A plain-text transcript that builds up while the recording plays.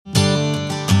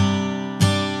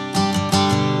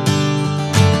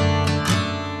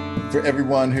for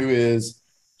everyone who is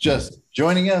just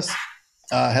joining us.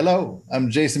 Hello, I'm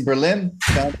Jason Berlin,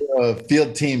 founder of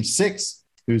Field Team 6,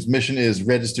 whose mission is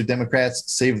Registered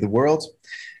Democrats Save the World.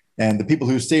 And the people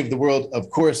who save the world, of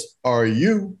course, are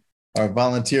you, our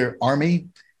volunteer army,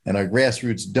 and our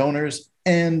grassroots donors,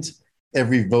 and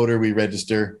every voter we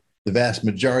register, the vast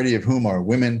majority of whom are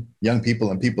women, young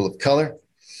people, and people of color.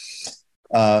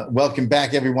 Welcome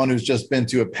back, everyone who's just been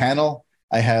to a panel.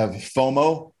 I have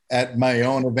FOMO at my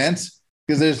own event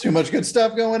because there's too much good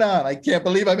stuff going on. I can't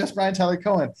believe I missed Brian Tyler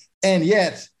Cohen. And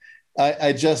yet,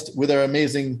 I just, with our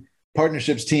amazing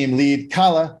partnerships team lead,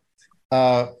 Kala,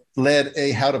 led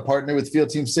a How to Partner with Field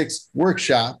Team 6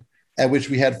 workshop at which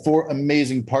we had 4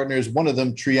 amazing partners. One of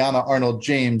them, Triana Arnold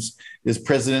James, is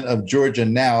president of Georgia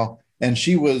Now, and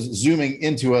she was zooming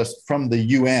into us from the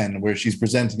UN, where she's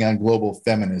presenting on global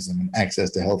feminism and access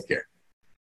to healthcare.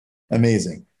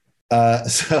 Amazing.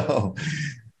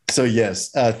 So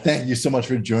yes, thank you so much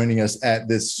for joining us at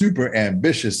this super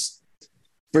ambitious,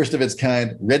 first of its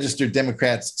kind, Registered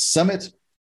Democrats Summit,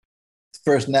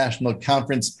 first national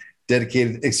conference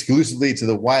dedicated exclusively to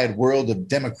the wide world of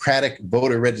democratic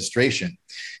voter registration.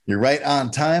 You're right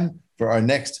on time for our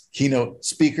next keynote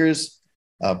speakers,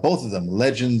 both of them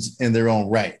legends in their own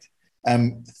right.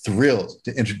 I'm thrilled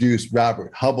to introduce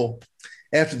Robert Hubbell.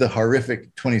 After the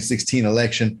horrific 2016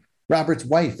 election, Robert's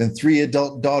wife and 3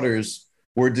 adult daughters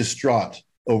were distraught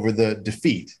over the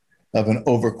defeat of an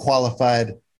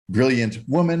overqualified, brilliant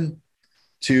woman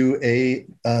to a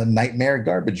nightmare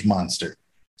garbage monster.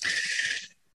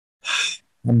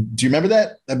 Do you remember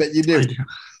that? I bet you do. I do.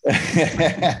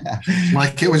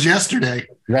 Like it was yesterday.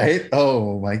 Right?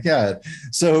 Oh my God.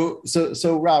 So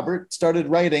Robert started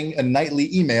writing a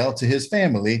nightly email to his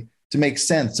family to make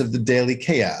sense of the daily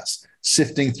chaos,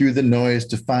 sifting through the noise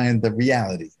to find the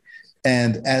reality.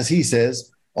 And as he says,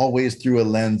 always through a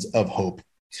lens of hope.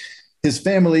 His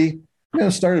family,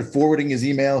 started forwarding his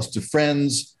emails to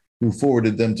friends who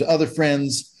forwarded them to other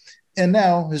friends. And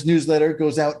now his newsletter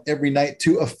goes out every night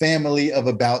to a family of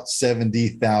about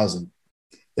 70,000.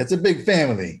 That's a big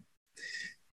family.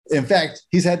 In fact,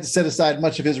 he's had to set aside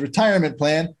much of his retirement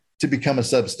plan to become a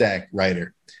Substack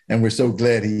writer. And we're so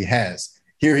glad he has.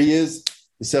 Here he is,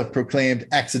 the self-proclaimed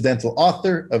accidental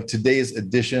author of today's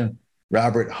edition,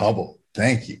 Robert Hubbell.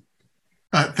 Thank you.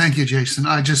 Thank you, Jason.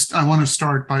 I want to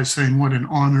start by saying what an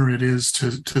honor it is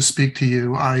to speak to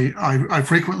you. I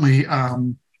frequently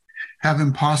have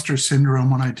imposter syndrome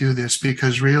when I do this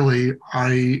because really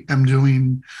I am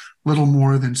doing little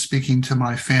more than speaking to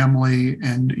my family,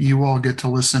 and you all get to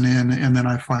listen in, and then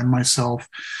I find myself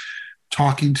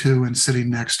talking to and sitting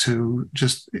next to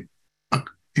just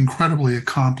incredibly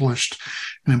accomplished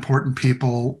and important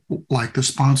people like the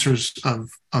sponsors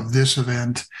of this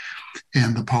event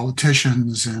and the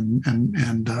politicians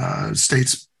and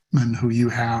statesmen who you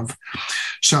have.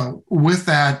 So with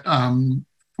that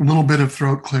little bit of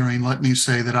throat clearing, let me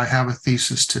say that I have a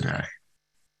thesis today.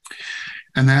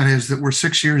 And that is that we're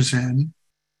 6 years in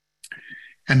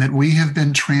and that we have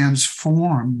been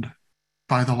transformed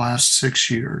by the last 6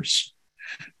 years.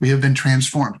 We have been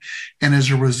transformed. And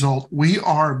as a result, we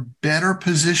are better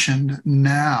positioned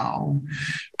now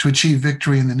to achieve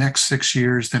victory in the next 6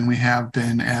 years than we have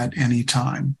been at any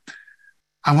time.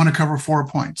 I want to cover 4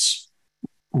 points.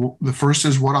 The first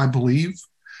is what I believe.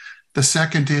 The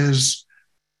second is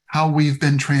how we've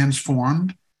been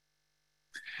transformed.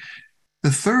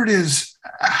 The third is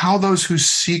how those who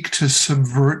seek to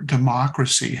subvert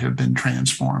democracy have been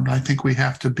transformed. I think we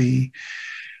have to be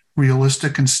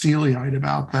realistic and steely-eyed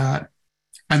about that.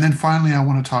 And then finally, I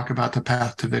want to talk about the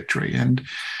path to victory. And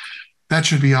that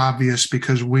should be obvious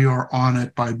because we are on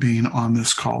it by being on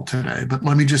this call today. But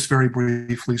let me just very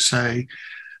briefly say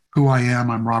who I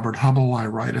am. I'm Robert Hubbell. I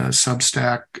write a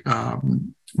Substack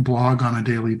blog on a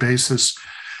daily basis.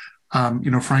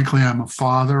 Frankly, I'm a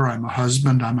father, I'm a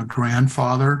husband, I'm a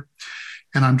grandfather,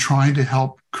 and I'm trying to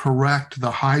help correct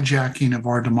the hijacking of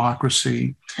our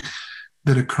democracy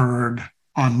that occurred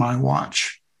on my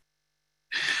watch.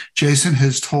 Jason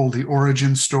has told the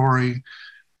origin story.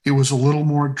 It was a little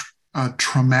more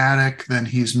traumatic than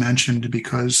he's mentioned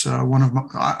because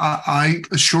I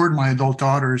assured my adult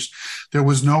daughters there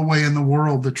was no way in the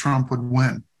world that Trump would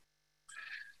win.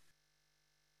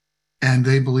 And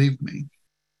they believed me.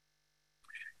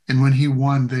 And when he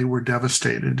won, they were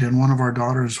devastated. And one of our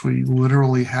daughters, we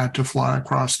literally had to fly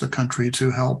across the country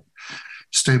to help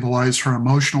stabilize her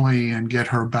emotionally and get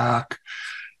her back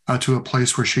to a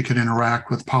place where she could interact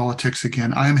with politics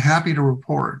again. I am happy to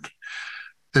report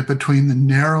that between the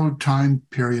narrow time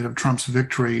period of Trump's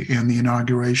victory and the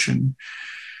inauguration,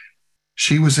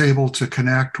 she was able to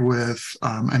connect with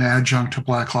an adjunct to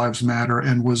Black Lives Matter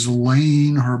and was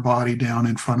laying her body down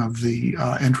in front of the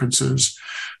entrances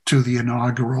to the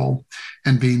inaugural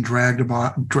and being dragged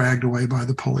away by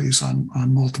the police on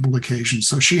multiple occasions.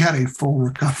 So she had a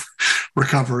full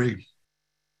recovery.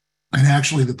 And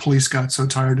actually, the police got so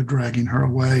tired of dragging her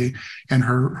away and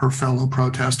her fellow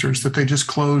protesters that they just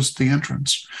closed the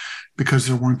entrance because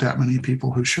there weren't that many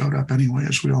people who showed up anyway,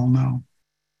 as we all know.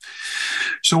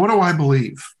 So what do I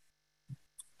believe?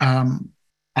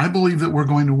 I believe that we're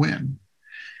going to win.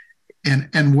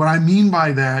 And what I mean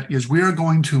by that is we are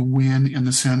going to win in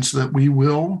the sense that we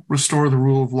will restore the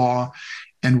rule of law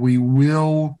and we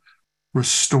will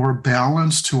restore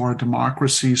balance to our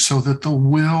democracy so that the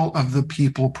will of the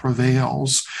people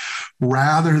prevails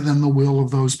rather than the will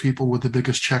of those people with the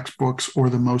biggest checkbooks or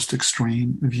the most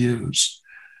extreme views.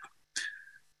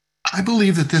 I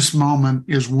believe that this moment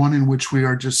is one in which we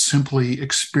are just simply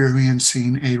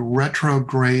experiencing a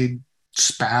retrograde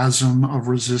spasm of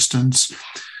resistance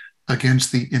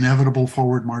against the inevitable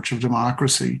forward march of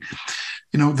democracy.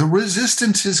 You know, the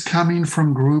resistance is coming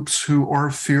from groups who are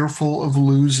fearful of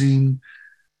losing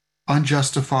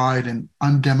unjustified and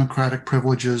undemocratic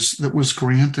privileges that was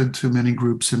granted to many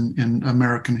groups in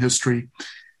American history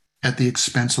at the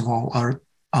expense of all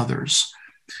others.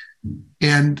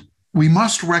 And we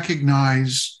must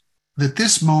recognize that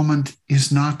this moment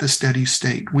is not the steady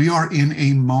state. We are in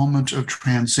a moment of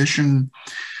transition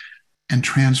and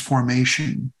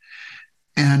transformation.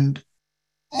 And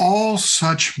all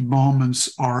such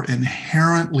moments are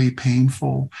inherently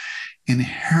painful,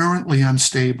 inherently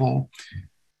unstable,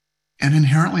 and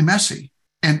inherently messy.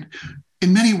 And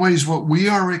in many ways, what we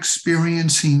are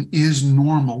experiencing is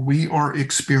normal. We are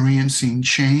experiencing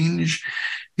change.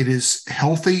 It is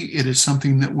healthy. It is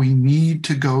something that we need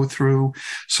to go through,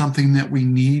 something that we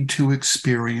need to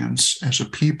experience as a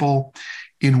people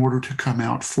in order to come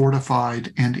out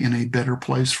fortified and in a better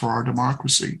place for our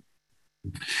democracy.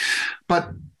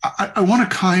 But I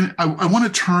want to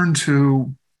turn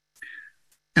to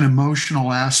an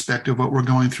emotional aspect of what we're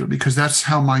going through, because that's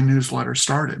how my newsletter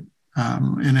started,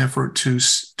 an effort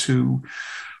to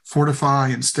fortify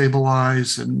and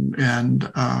stabilize and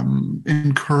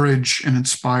encourage and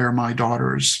inspire my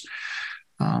daughters.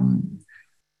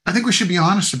 I think we should be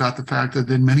honest about the fact that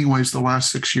in many ways the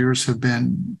last 6 years have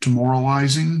been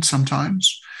demoralizing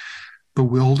sometimes,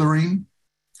 bewildering,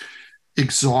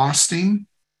 exhausting.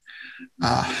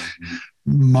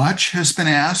 Much has been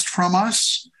asked from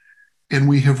us, and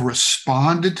we have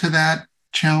responded to that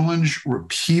challenge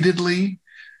repeatedly,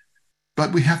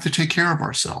 but we have to take care of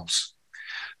ourselves.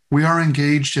 We are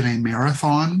engaged in a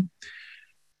marathon,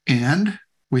 and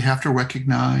we have to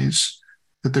recognize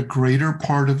that the greater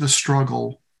part of the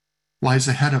struggle lies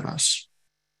ahead of us,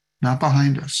 not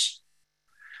behind us.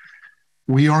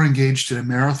 We are engaged in a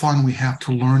marathon. We have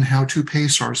to learn how to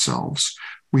pace ourselves.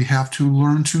 We have to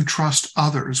learn to trust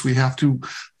others. We have to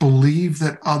believe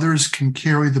that others can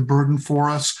carry the burden for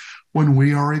us when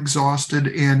we are exhausted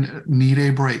and need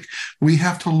a break. We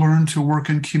have to learn to work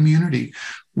in community,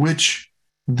 which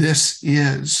this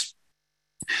is.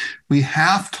 We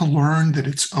have to learn that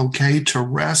it's okay to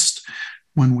rest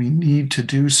when we need to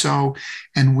do so,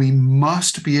 and we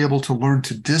must be able to learn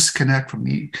to disconnect from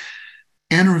the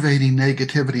enervating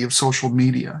negativity of social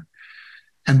media.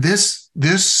 And this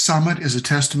summit is a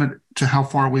testament to how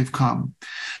far we've come.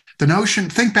 The notion,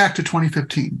 think back to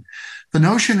 2015, the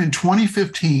notion in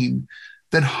 2015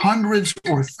 that hundreds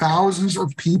or thousands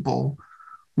of people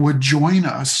would join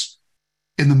us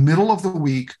in the middle of the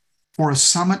week for a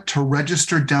summit to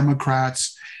register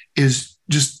Democrats is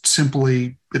just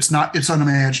simply, it's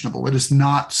unimaginable. It is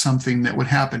not something that would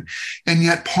happen. And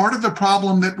yet part of the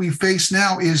problem that we face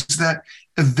now is that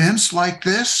events like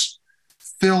this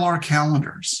fill our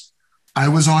calendars. I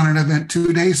was on an event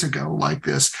 2 days ago like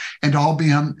this, and I'll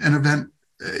be on an event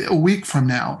a week from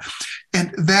now.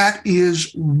 And that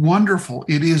is wonderful.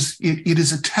 It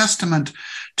is a testament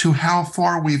to how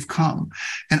far we've come.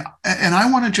 And I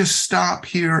want to just stop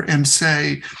here and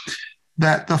say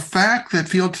that the fact that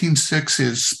Field Team 6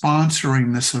 is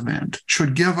sponsoring this event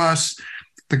should give us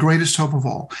the greatest hope of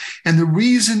all. And the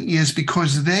reason is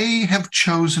because they have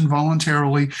chosen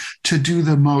voluntarily to do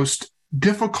the most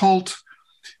difficult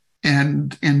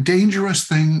and dangerous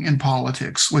thing in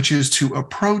politics, which is to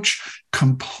approach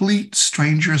complete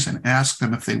strangers and ask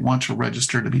them if they want to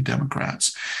register to be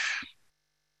Democrats.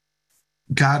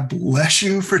 God bless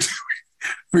you for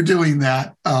doing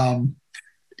that.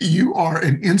 You are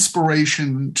an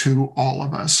inspiration to all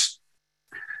of us.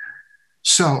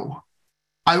 So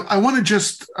I want to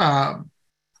just, the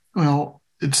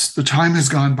time has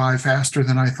gone by faster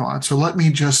than I thought. So let me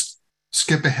just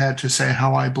skip ahead to say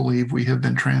how I believe we have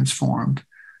been transformed.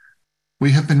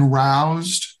 We have been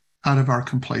roused out of our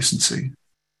complacency.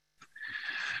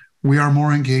 We are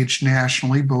more engaged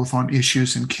nationally, both on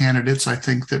issues and candidates. I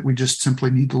think that we just simply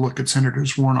need to look at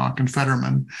Senators Warnock and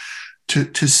Fetterman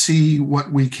to see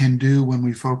what we can do when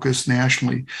we focus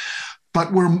nationally.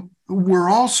 But we're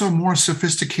also more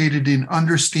sophisticated in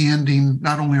understanding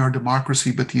not only our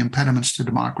democracy, but the impediments to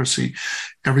democracy.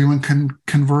 Everyone can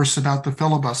converse about the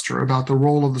filibuster, about the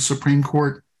role of the Supreme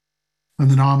Court and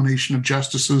the nomination of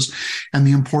justices and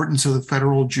the importance of the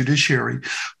federal judiciary.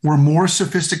 We're more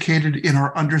sophisticated in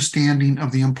our understanding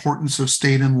of the importance of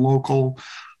state and local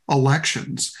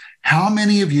elections. How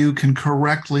many of you can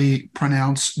correctly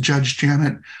pronounce Judge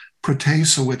Janet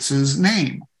Protasewitz's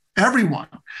name? Everyone.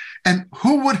 And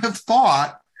who would have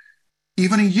thought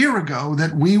even a year ago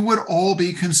that we would all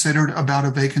be considered about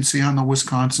a vacancy on the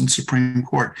Wisconsin Supreme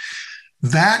Court?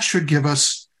 That should give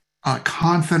us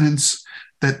confidence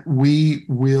that we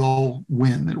will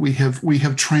win, that we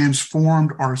have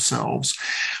transformed ourselves.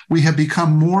 We have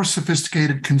become more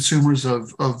sophisticated consumers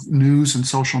of news and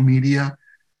social media,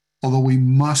 although we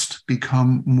must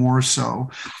become more so.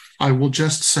 I will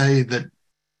just say that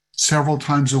several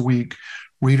times a week,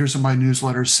 readers of my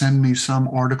newsletter send me some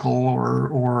article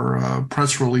or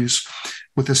press release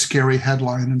with a scary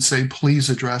headline and say, please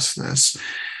address this.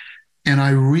 And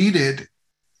I read it,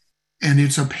 and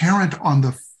it's apparent on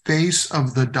the face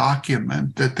of the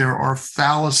document that there are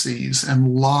fallacies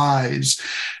and lies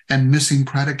and missing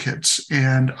predicates.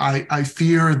 And I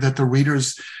fear that the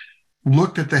readers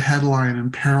looked at the headline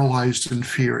and paralyzed in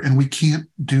fear. And we can't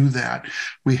do that.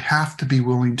 We have to be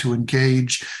willing to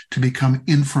engage, to become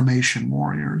information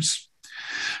warriors.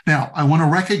 Now, I want to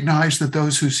recognize that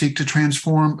those who seek to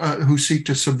transform, who seek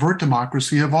to subvert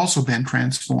democracy have also been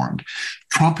transformed.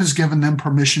 Trump has given them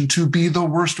permission to be the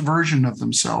worst version of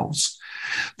themselves.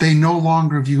 They no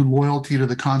longer view loyalty to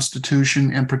the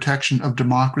Constitution and protection of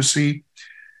democracy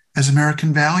as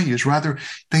American values. Rather,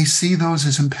 they see those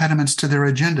as impediments to their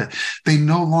agenda. They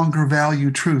no longer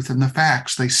value truth and the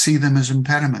facts. They see them as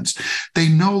impediments. They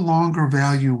no longer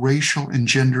value racial and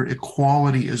gender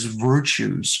equality as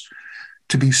virtues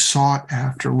to be sought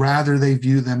after. Rather, they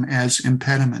view them as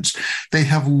impediments. They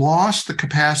have lost the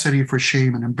capacity for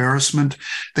shame and embarrassment.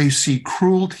 They see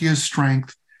cruelty as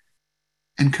strength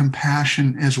and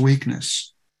compassion as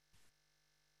weakness.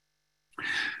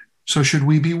 So should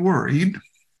we be worried?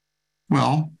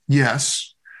 Well,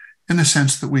 yes, in the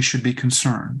sense that we should be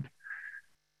concerned,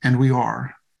 and we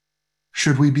are.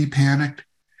 Should we be panicked?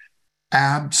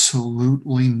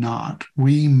 Absolutely not.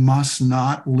 We must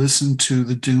not listen to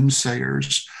the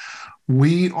doomsayers.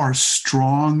 We are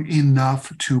strong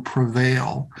enough to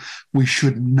prevail. We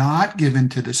should not give in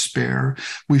to despair.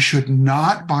 We should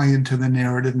not buy into the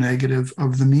narrative negative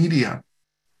of the media.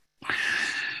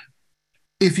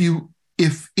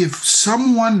 If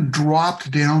someone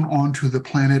dropped down onto the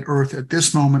planet Earth at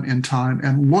this moment in time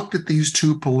and looked at these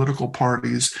two political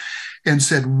parties and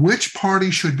said, which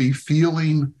party should be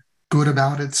feeling good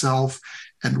about itself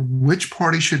and which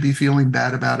party should be feeling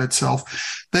bad about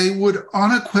itself, they would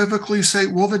unequivocally say,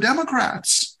 well, the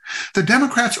Democrats. The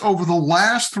Democrats over the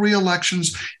last three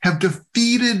elections have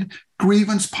defeated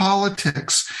grievance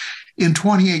politics in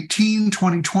 2018,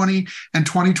 2020, and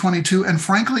 2022. And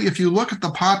frankly, if you look at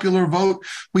the popular vote,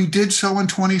 we did so in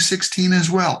 2016 as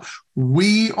well.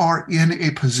 We are in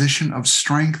a position of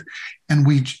strength, and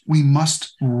we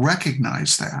must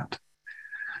recognize that.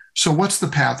 So what's the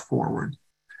path forward?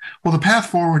 Well, the path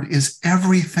forward is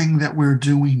everything that we're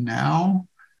doing now,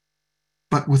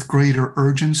 but with greater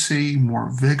urgency, more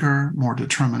vigor, more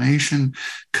determination,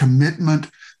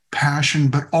 commitment, passion,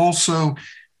 but also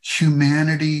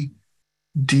humanity,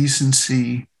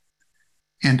 decency,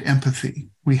 and empathy.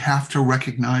 We have to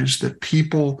recognize that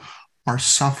people are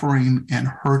suffering and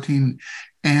hurting,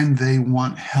 and they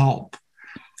want help.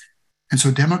 And so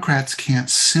Democrats can't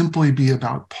simply be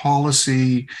about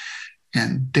policy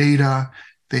and data.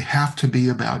 They have to be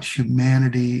about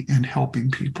humanity and helping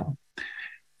people.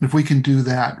 If we can do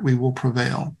that, we will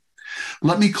prevail.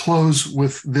 Let me close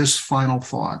with this final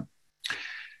thought.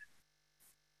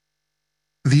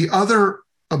 The other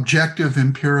objective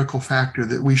empirical factor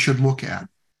that we should look at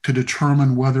to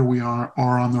determine whether we are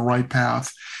on the right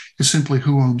path is simply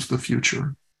who owns the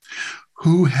future,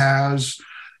 who has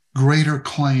greater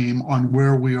claim on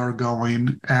where we are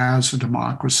going as a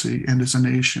democracy and as a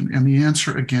nation. And the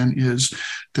answer, again, is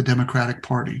the Democratic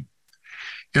Party.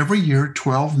 Every year,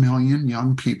 12 million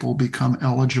young people become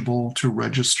eligible to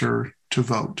register to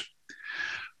vote.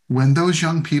 When those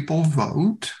young people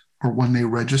vote, or when they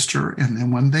register and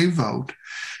then when they vote,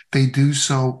 they do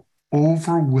so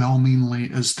overwhelmingly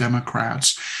as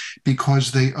Democrats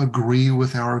because they agree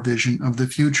with our vision of the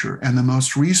future. And the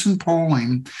most recent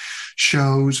polling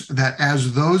shows that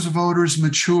as those voters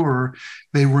mature,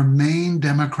 they remain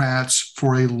Democrats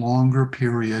for a longer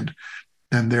period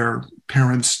than their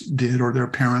parents did or their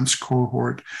parents'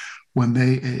 cohort when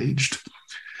they aged.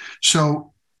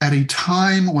 So at a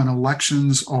time when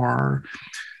elections are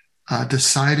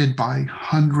decided by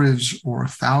hundreds or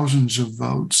thousands of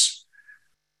votes,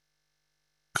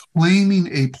 claiming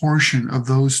a portion of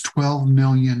those 12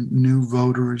 million new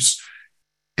voters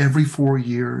every 4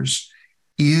 years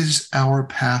is our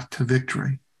path to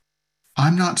victory.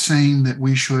 I'm not saying that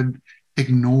we should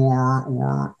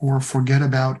ignore or forget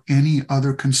about any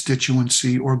other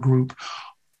constituency or group.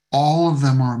 All of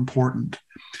them are important.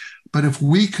 But if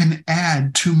we can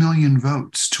add 2 million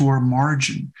votes to our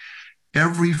margin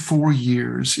every 4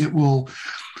 years, it will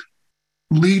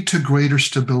lead to greater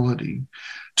stability,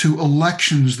 to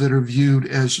elections that are viewed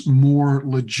as more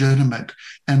legitimate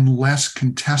and less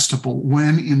contestable,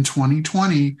 when in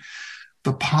 2020,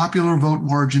 the popular vote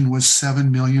margin was 7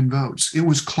 million votes. It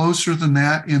was closer than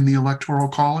that in the Electoral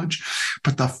College,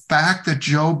 but the fact that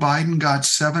Joe Biden got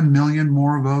 7 million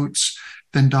more votes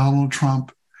than Donald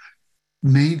Trump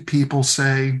made people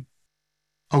say,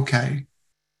 okay,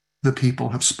 the people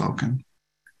have spoken.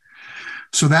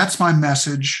 So that's my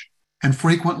message. And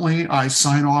frequently I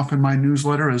sign off in my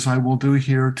newsletter, as I will do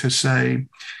here, to say,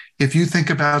 if you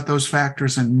think about those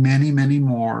factors and many, many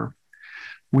more,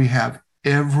 we have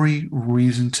every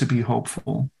reason to be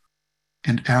hopeful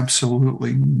and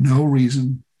absolutely no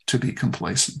reason to be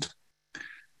complacent.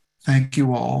 Thank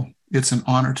you all. It's an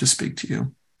honor to speak to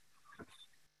you.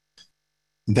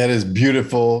 That is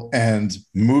beautiful and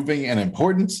moving and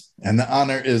important, and the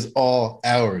honor is all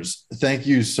ours. Thank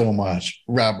you so much,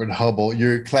 Robert Hubbell.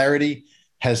 Your clarity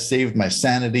has saved my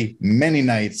sanity many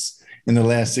nights in the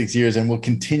last 6 years and will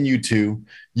continue to.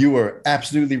 You are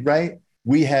absolutely right.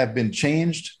 We have been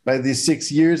changed by these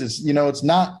 6 years. It's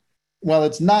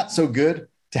not so good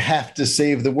to have to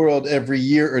save the world every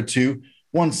year or two.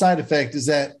 One side effect is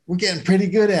that we're getting pretty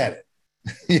good at it.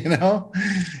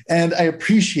 And I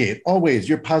appreciate always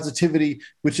your positivity,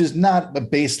 which is not a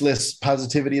baseless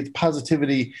positivity. It's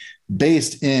positivity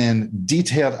based in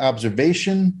detailed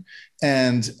observation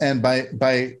and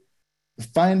by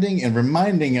finding and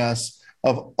reminding us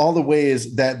of all the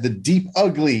ways that the deep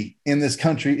ugly in this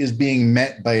country is being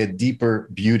met by a deeper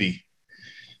beauty.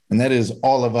 And that is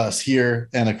all of us here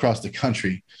and across the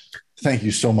country. Thank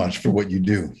you so much for what you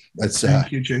do.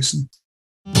 Thank you, Jason.